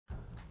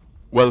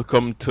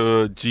Welcome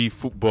to G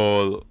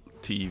Football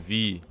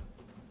TV.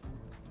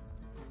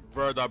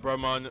 Werder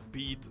Bremen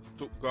beat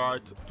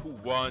Stuttgart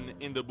 2-1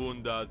 in the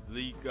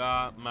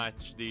Bundesliga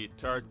match day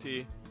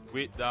 30.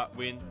 With that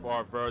win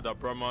for Werder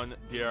Bremen,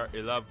 they are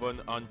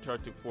 11 on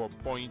 34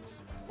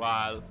 points,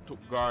 while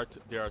Stuttgart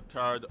they are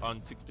third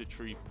on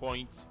 63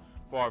 points.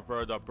 For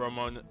Werder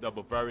Bremen, they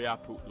were very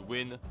happy with the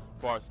win.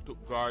 For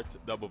Stuttgart,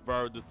 they were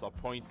very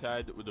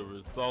disappointed with the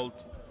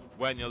result.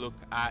 When you look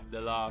at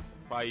the last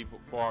 5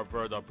 for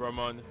Werder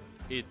Bremen,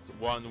 it's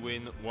 1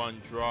 win,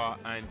 1 draw,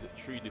 and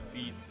 3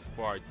 defeats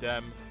for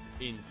them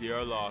in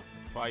their last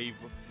 5.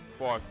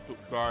 For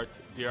Stuttgart,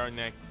 their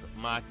next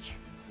match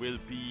will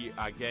be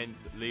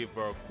against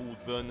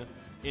Leverkusen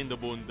in the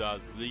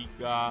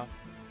Bundesliga.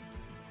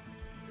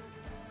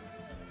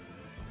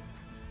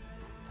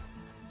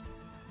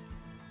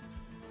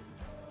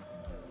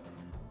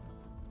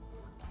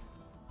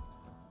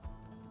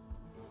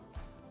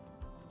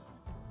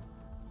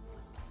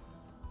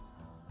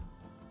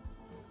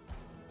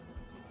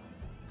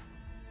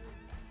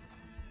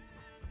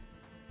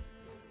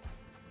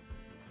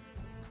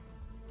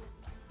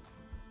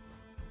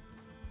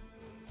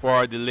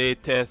 For the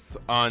latest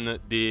on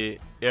the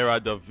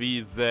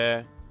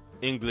Eredivisie,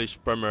 English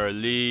Premier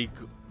League,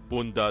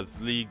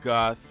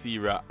 Bundesliga,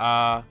 Serie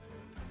A,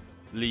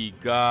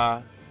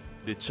 Liga,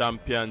 the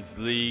Champions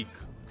League,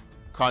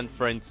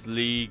 Conference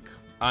League,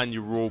 and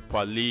Europa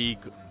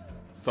League,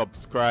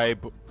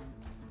 subscribe